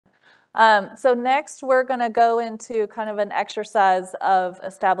So next we're going to go into kind of an exercise of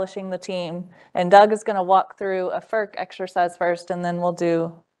establishing the team. And Doug is going to walk through a FERC exercise first, and then we'll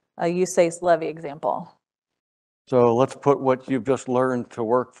do a USACE levy example. So let's put what you've just learned to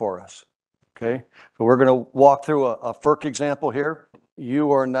work for us. Okay, so we're going to walk through a FERC example here.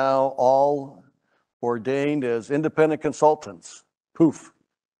 You are now all ordained as independent consultants. Poof,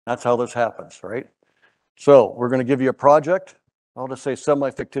 that's how this happens, right? So we're going to give you a project. I'll just say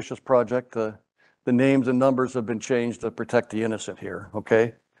semi-fictitious project. The names and numbers have been changed to protect the innocent here,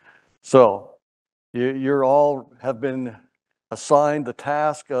 okay? So you're all have been assigned the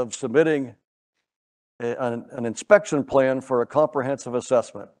task of submitting an inspection plan for a comprehensive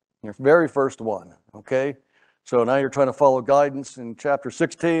assessment. Your very first one, okay? So now you're trying to follow guidance in chapter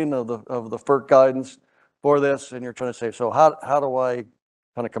 16 of the FERC guidance for this, and you're trying to say, so how do I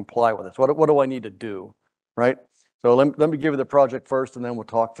kind of comply with this? What do I need to do, right? So let me give you the project first, and then we'll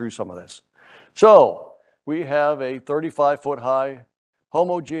talk through some of this. So we have a 35-foot high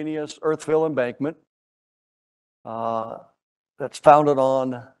homogeneous earth fill embankment that's founded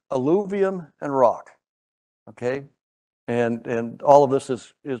on alluvium and rock, okay? And all of this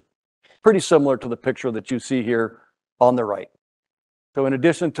is pretty similar to the picture that you see here on the right. So in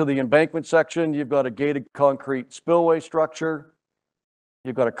addition to the embankment section, you've got a gated concrete spillway structure.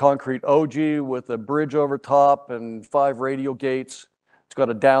 You've got a concrete OG with a bridge over top and 5 radial gates. It's got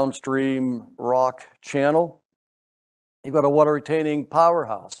a downstream rock channel. You've got a water retaining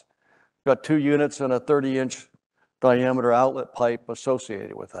powerhouse. You've got 2 units and a 30-inch diameter outlet pipe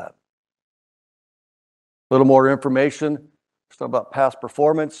associated with that. A little more information about past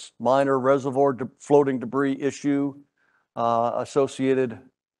performance, minor reservoir floating debris issue, associated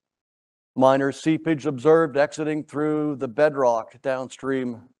minor seepage observed exiting through the bedrock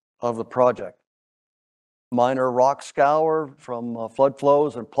downstream of the project. Minor rock scour from flood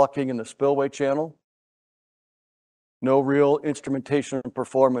flows and plucking in the spillway channel. No real instrumentation and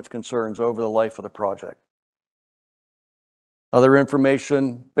performance concerns over the life of the project. Other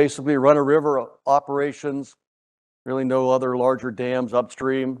information, basically run-of-river operations, really no other larger dams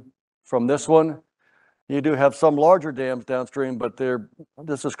upstream from this one. You do have some larger dams downstream, but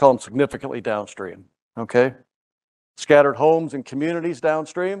this is called significantly downstream, okay? Scattered homes and communities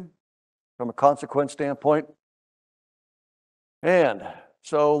downstream from a consequence standpoint. And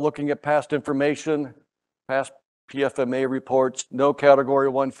so looking at past information, past PFMA reports, no category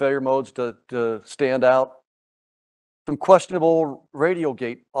 1 failure modes to stand out. Some questionable radial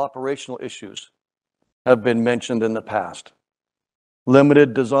gate operational issues have been mentioned in the past.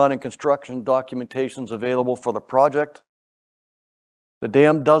 Limited design and construction documentations available for the project. The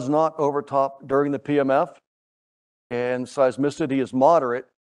dam does not overtop during the PMF, and seismicity is moderate,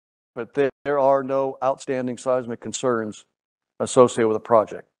 but there are no outstanding seismic concerns associated with the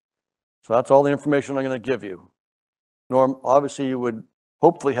project. So that's all the information I'm going to give you. Norm, obviously you would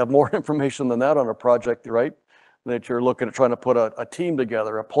hopefully have more information than that on a project, right? That you're looking at trying to put a team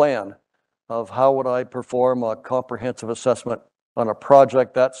together, a plan of how would I perform a comprehensive assessment on a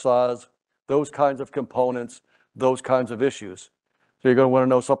project that size, those kinds of components, those kinds of issues. So you're going to want to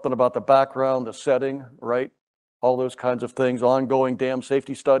know something about the background, the setting, right? All those kinds of things, ongoing dam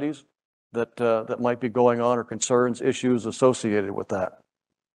safety studies that might be going on, or concerns, issues associated with that.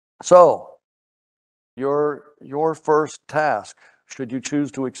 So your first task, should you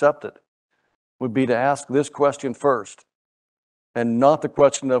choose to accept it, would be to ask this question first, and not the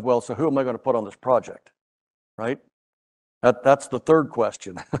question of, well, so who am I going to put on this project, right? That's the third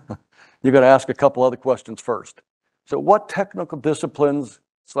question. You're going to ask a couple other questions first. So what technical disciplines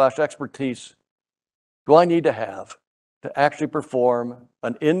 / expertise do I need to have to actually perform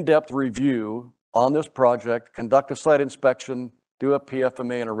an in-depth review on this project, conduct a site inspection, do a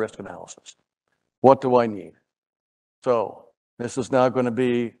PFMA and a risk analysis? What do I need? So this is now going to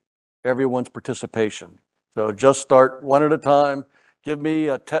be everyone's participation. So just start one at a time. Give me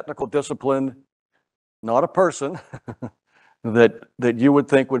a technical discipline, not a person, that you would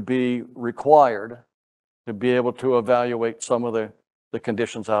think would be required to be able to evaluate some of the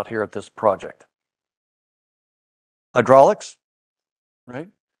conditions out here at this project. Hydraulics, right?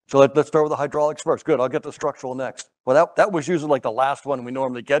 So let's start with the hydraulics first. Good, I'll get the structural next. Well, that was usually like the last one we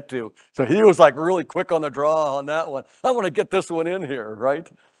normally get to. So he was like really quick on the draw on that one. I want to get this one in here, right?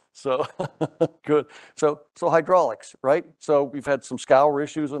 So good. So hydraulics, right? So we've had some scour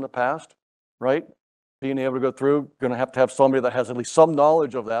issues in the past, right? Being able to go through, going to have somebody that has at least some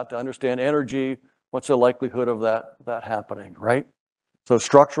knowledge of that to understand energy. What's the likelihood of that happening, right? So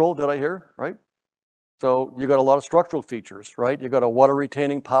structural, did I hear, right? So you got a lot of structural features, right? You've got a water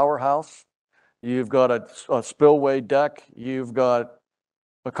retaining powerhouse. You've got a spillway deck. You've got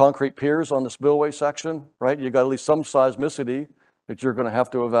the concrete piers on the spillway section, right? You got at least some seismicity that you're going to have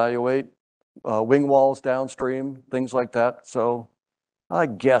to evaluate. Wing walls downstream, things like that. So I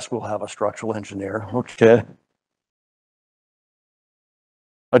guess we'll have a structural engineer. Okay.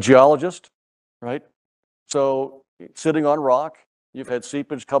 A geologist, right? So sitting on rock, you've had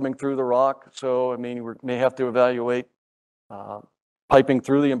seepage coming through the rock. So, I mean, we may have to evaluate piping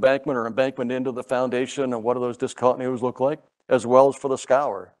through the embankment or embankment into the foundation and what do those discontinuities look like, as well as for the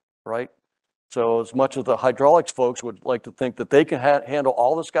scour, right? So as much as the hydraulics folks would like to think that they can handle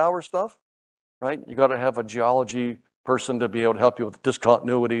all the scour stuff, right? You got to have a geology person to be able to help you with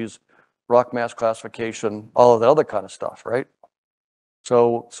discontinuities, rock mass classification, all of the other kind of stuff, right?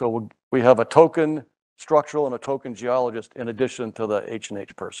 So we have a token structural and a token geologist in addition to the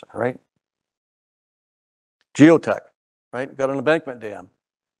H&H person, right? Geotech, right? Got an embankment dam.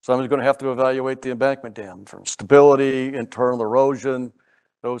 Somebody's going to have to evaluate the embankment dam from stability, internal erosion,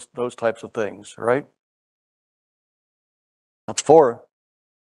 those types of things, right? That's 4.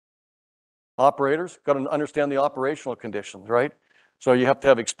 Operators, got to understand the operational conditions, right? So you have to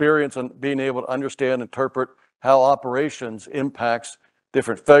have experience in being able to understand, interpret how operations impacts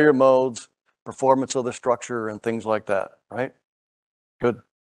different failure modes, performance of the structure, and things like that, right? Good.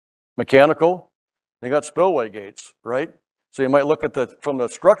 Mechanical, they got spillway gates, right? So you might look at from the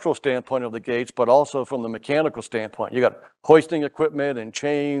structural standpoint of the gates, but also from the mechanical standpoint. You got hoisting equipment and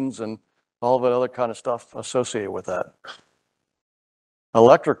chains and all that other kind of stuff associated with that.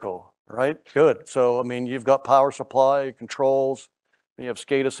 Electrical, right? Good. So, I mean, you've got power supply, controls, you have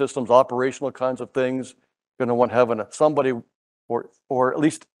SCADA systems, operational kinds of things. You're going to want having somebody or at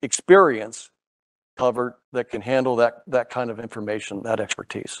least experience covered that can handle that kind of information, that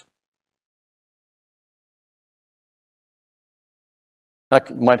expertise.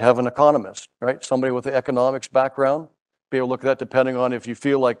 That might have an economist, right? Somebody with the economics background, be able to look at that depending on if you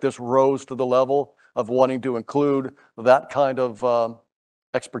feel like this rose to the level of wanting to include that kind of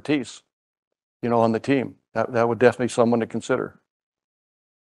expertise, on the team. That would definitely be someone to consider.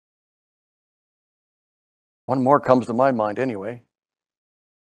 One more comes to my mind anyway.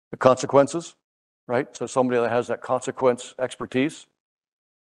 The consequences, right? So somebody that has that consequence expertise.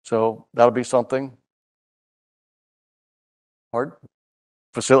 So that'll be something. Hard.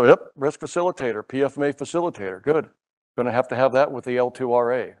 Risk facilitator, PFMA facilitator, good. Going to have that with the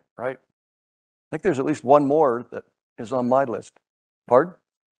L2RA, right? I think there's at least one more that is on my list. Pardon?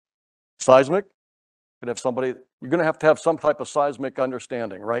 Seismic, could have somebody, you're going to have some type of seismic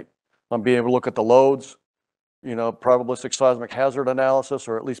understanding, right? On being able to look at the loads, probabilistic seismic hazard analysis,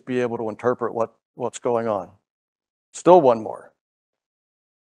 or at least be able to interpret what's going on. Still one more.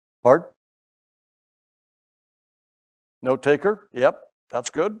 Pardon? Note taker, yep. That's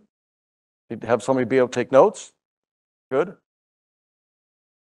good. Need to have somebody be able to take notes. Good.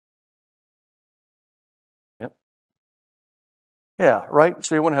 Yep. Yeah, right.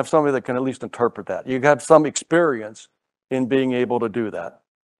 So you want to have somebody that can at least interpret that. You have some experience in being able to do that.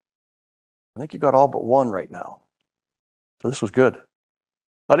 I think you got all but one right now. So this was good.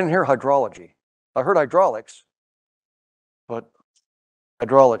 I didn't hear hydrology. I heard hydraulics, but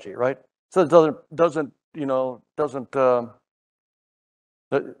hydrology, right? So it doesn't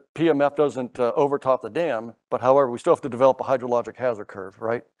the PMF doesn't overtop the dam, but however, we still have to develop a hydrologic hazard curve,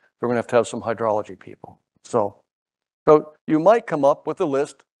 right? We're going to have some hydrology people. So you might come up with a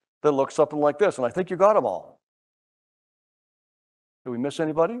list that looks something like this, and I think you got them all. Did we miss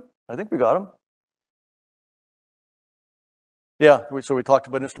anybody? I think we got them. Yeah, so we talked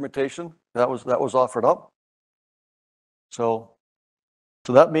about instrumentation. That was offered up. So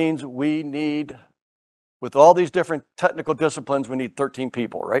that means we need, with all these different technical disciplines, we need 13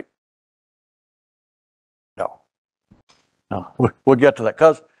 people, right? No, we'll get to that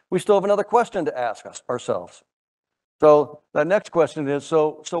because we still have another question to ask ourselves. So the next question is,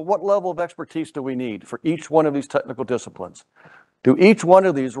 so what level of expertise do we need for each one of these technical disciplines? Do each one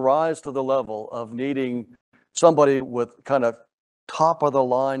of these rise to the level of needing somebody with kind of top of the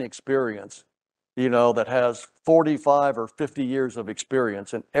line experience, that has 45 or 50 years of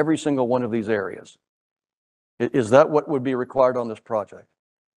experience in every single one of these areas? Is that what would be required on this project?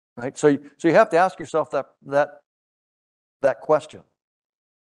 Right? So you have to ask yourself that question.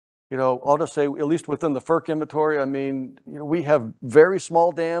 I'll just say, at least within the FERC inventory, I mean, we have very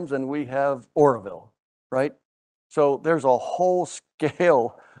small dams and we have Oroville, right? So there's a whole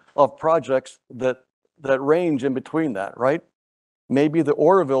scale of projects that range in between that, right? Maybe the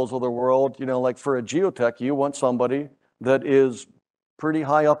Orvilles of the world, like for a geotech, you want somebody that is pretty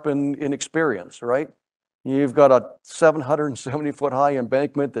high up in experience, right? You've got a 770-foot high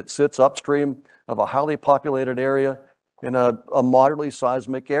embankment that sits upstream of a highly populated area. in a moderately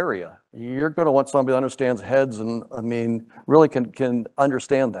seismic area. You're going to want somebody that understands heads and, I mean, really can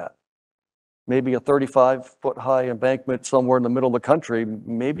understand that. Maybe a 35-foot high embankment somewhere in the middle of the country,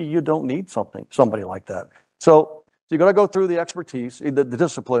 maybe you don't need somebody like that. So you're going to go through the expertise, the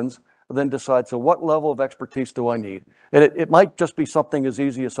disciplines, and then decide, so what level of expertise do I need? And it might just be something as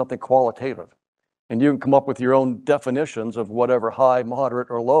easy as something qualitative. And you can come up with your own definitions of whatever high, moderate,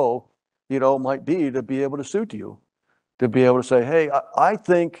 or low, might be to be able to suit you. To be able to say, hey, I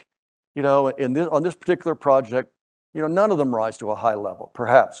think, on this particular project, none of them rise to a high level,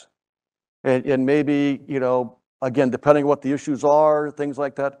 perhaps. And maybe, again, depending on what the issues are, things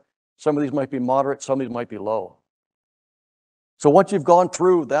like that, some of these might be moderate, some of these might be low. So once you've gone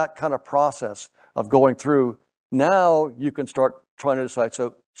through that kind of process of going through, now you can start trying to decide,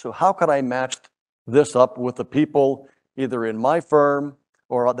 so how could I match this up with the people either in my firm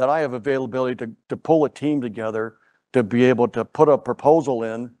or that I have availability to pull a team together to be able to put a proposal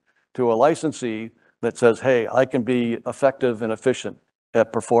in to a licensee that says, hey, I can be effective and efficient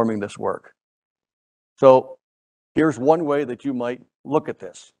at performing this work. So here's one way that you might look at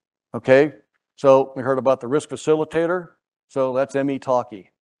this, okay? So we heard about the risk facilitator. So that's M.E.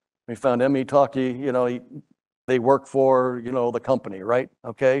 Talkie. We found M.E. Talkie, they work for, the company, right?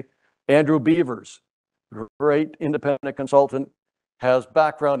 Okay. Andrew Beavers, great independent consultant, has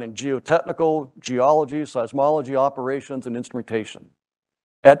background in geotechnical, geology, seismology, operations, and instrumentation.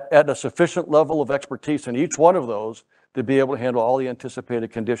 At a sufficient level of expertise in each one of those to be able to handle all the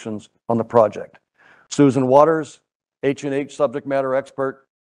anticipated conditions on the project. Susan Waters, H&H subject matter expert.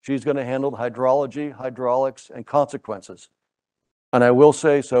 She's going to handle hydrology, hydraulics, and consequences. And I will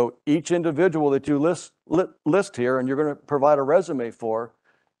say, so each individual that you list here and you're going to provide a resume for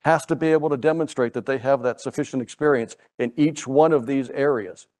has to be able to demonstrate that they have that sufficient experience in each one of these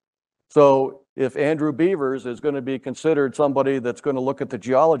areas. So if Andrew Beavers is going to be considered somebody that's going to look at the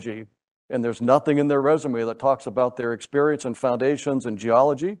geology and there's nothing in their resume that talks about their experience and foundations in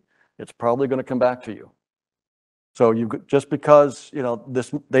geology, it's probably going to come back to you. So just because,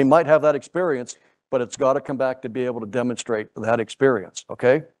 they might have that experience, but it's got to come back to be able to demonstrate that experience,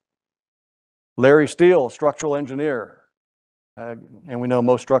 okay? Larry Steele, structural engineer. And we know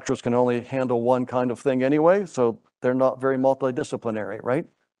most structures can only handle one kind of thing anyway, so they're not very multidisciplinary, right?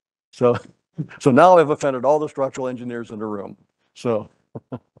 So now I've offended all the structural engineers in the room. So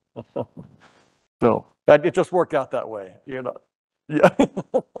it just worked out that way, Yeah.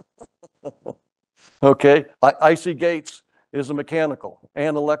 Okay, Icy Gates is a mechanical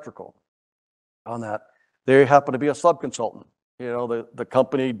and electrical on that. They happen to be a subconsultant. The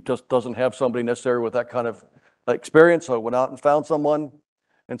company just doesn't have somebody necessarily with that kind of experience, so I went out and found someone,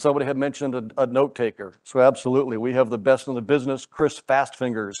 and somebody had mentioned a note taker. So absolutely, we have the best in the business. Chris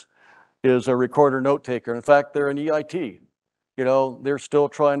Fastfingers is a recorder note taker. In fact, they're an EIT. They're still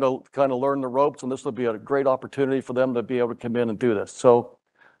trying to kind of learn the ropes, and this will be a great opportunity for them to be able to come in and do this. So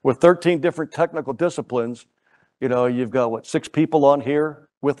with 13 different technical disciplines, you've got 6 people on here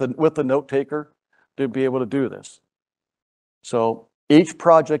with a note taker to be able to do this. So each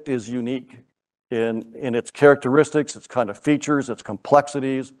project is unique in its characteristics, its kind of features, its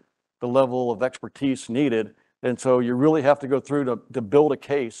complexities, the level of expertise needed. And so you really have to go through to build a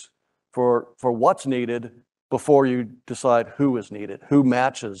case for what's needed before you decide who is needed, who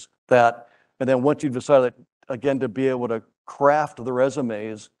matches that. And then once you've decided, again, to be able to craft the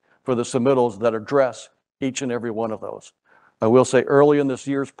resumes for the submittals that address each and every one of those. I will say early in this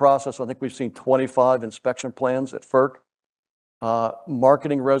year's process, I think we've seen 25 inspection plans at FERC.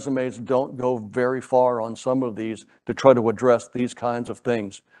 Marketing resumes don't go very far on some of these to try to address these kinds of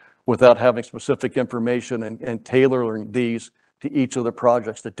things without having specific information and tailoring these to each of the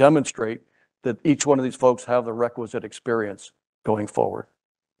projects to demonstrate that each one of these folks have the requisite experience going forward.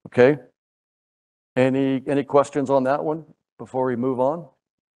 Okay? Any questions on that one before we move on?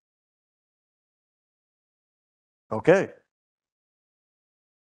 Okay.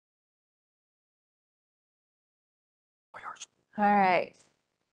 All right.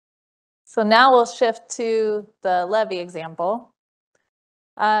 So now we'll shift to the levee example.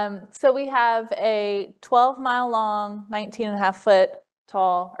 So we have a 12-mile long, 19.5-foot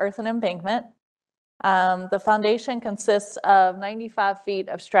tall earthen embankment. The foundation consists of 95 feet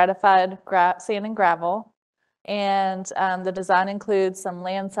of stratified sand and gravel, and the design includes some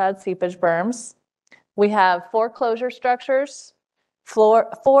landside seepage berms. We have 4 closure structures,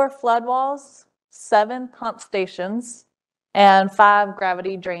 4 flood walls, 7 pump stations, and 5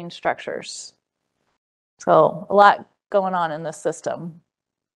 gravity drain structures. So a lot going on in this system.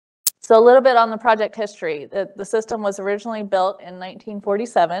 So a little bit on the project history. The system was originally built in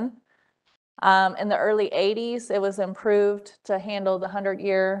 1947. In the early 80s, it was improved to handle the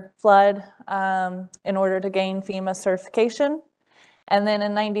 100-year flood in order to gain FEMA certification. And then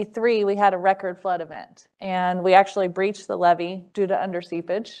in 93, we had a record flood event, and we actually breached the levee due to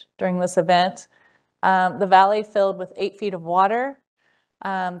underseepage during this event. The valley filled with 8 feet of water.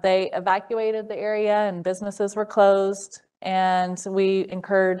 They evacuated the area and businesses were closed, and we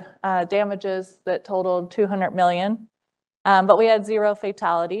incurred damages that totaled $200 million, but we had 0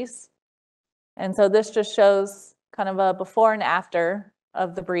 fatalities. And so this just shows kind of a before and after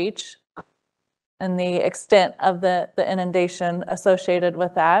of the breach and the extent of the inundation associated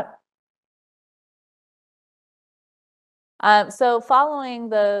with that. So following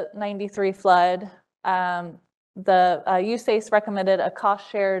the 93 flood, the USACE recommended a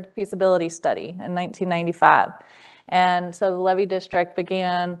cost-shared feasibility study in 1995. And so the levee district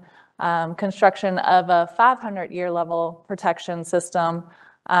began construction of a 500-year level protection system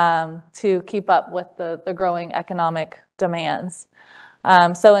to keep up with the growing economic demands.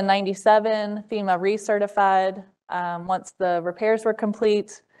 So in 97, FEMA recertified once the repairs were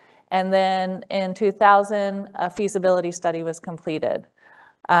complete. And then in 2000, a feasibility study was completed.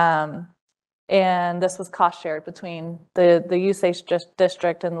 And this was cost shared between the USACE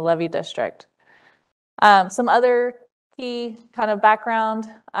district and the levee district. Some other key kind of background,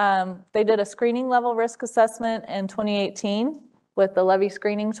 they did a screening level risk assessment in 2018 with the levee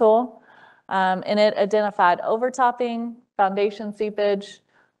screening tool, and it identified overtopping, foundation seepage,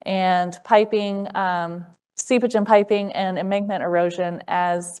 and piping, seepage and piping and embankment erosion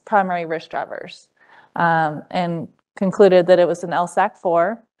as primary risk drivers, and concluded that it was an LSAC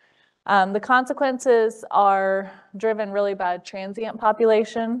 4. The consequences are driven really by transient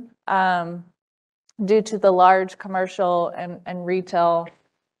population due to the large commercial and retail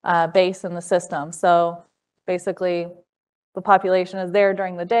base in the system. So basically, the population is there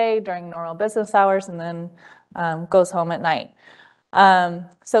during the day, during normal business hours, and then goes home at night.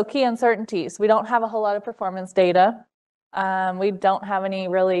 So key uncertainties. We don't have a whole lot of performance data. We don't have any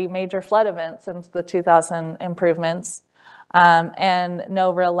really major flood events since the 2000 improvements, and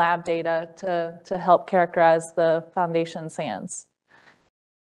no real lab data to help characterize the foundation sands.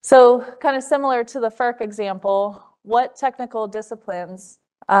 So kind of similar to the FERC example, what technical disciplines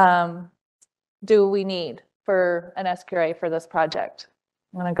do we need for an SQRA for this project?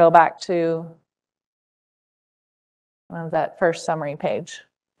 I'm going to go back to that first summary page.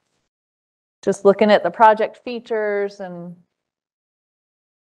 Just looking at the project features and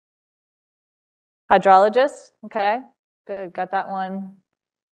hydrologist, okay, good, got that one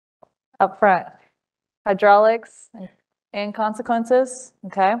up front. Hydraulics and consequences,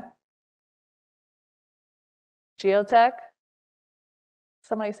 okay. Geotech,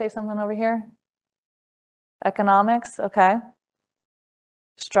 somebody say something over here. Economics, okay.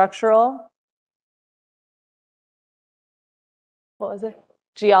 Structural. What was it?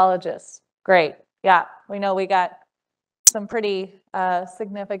 Geologists, great. Yeah, we know we got some pretty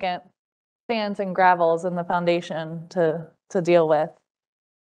significant sands and gravels in the foundation to deal with.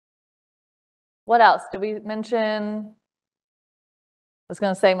 What else? Did we mention? I was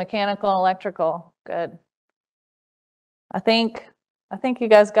going to say mechanical and electrical. Good. I think you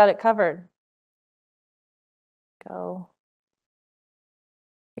guys got it covered. Go.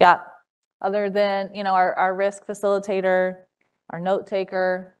 Yeah. Other than, you know, our risk facilitator, our note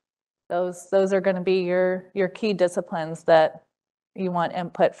taker, those are going to be your key disciplines that you want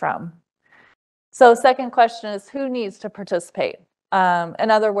input from. So second question is, who needs to participate?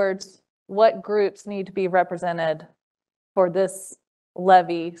 In other words, what groups need to be represented for this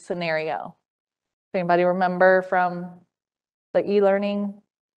levee scenario? Anybody remember from the e-learning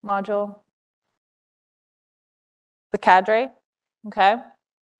module? The cadre, okay.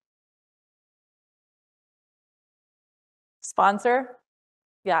 Sponsor,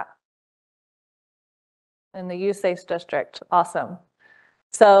 yeah. In the USACE district, awesome.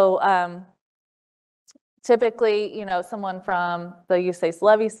 So typically, you know, someone from the USACE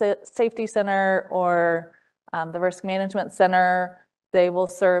Levee Safety Center or the Risk Management Center, they will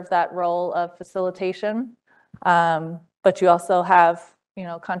serve that role of facilitation. But you also have, you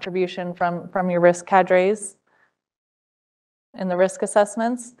know, contribution from your risk cadres in the risk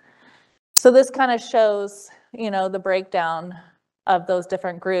assessments. So this kind of shows, you know, the breakdown of those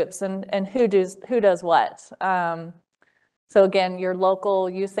different groups and who does what. So again, your local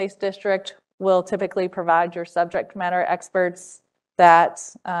USACE district will typically provide your subject matter experts that,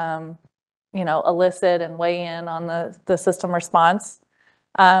 you know, elicit and weigh in on the system response.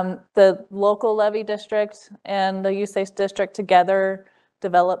 The local levee district and the USACE district together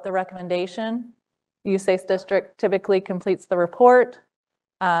develop the recommendation. USACE district typically completes the report.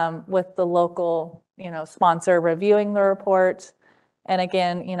 with the local, sponsor reviewing the report. And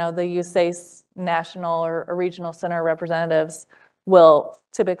again, the USACE national or regional center representatives will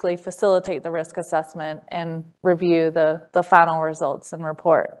typically facilitate the risk assessment and review the final results and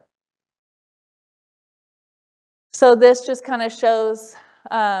report. So this just kind of shows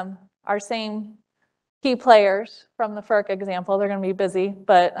our same key players from the FERC example. They're going to be busy,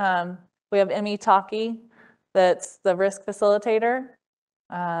 but we have Emmy Talkie, that's the risk facilitator,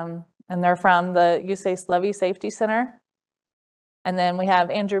 and they're from the USACE Levee Safety Center. And then we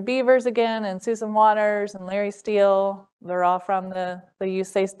have Andrew Beavers again, and Susan Waters, and Larry Steele. They're all from the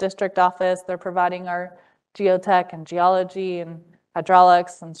USACE district office. They're providing our geotech and geology and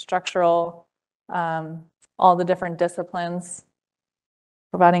hydraulics and structural, all the different disciplines,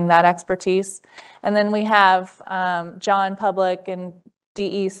 providing that expertise. And then we have John Public and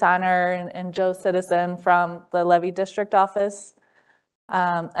D.E. Signer and Joe Citizen from the Levee district office.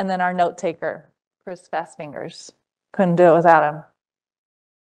 And then our note taker, Chris Fastfingers. Couldn't do it without him.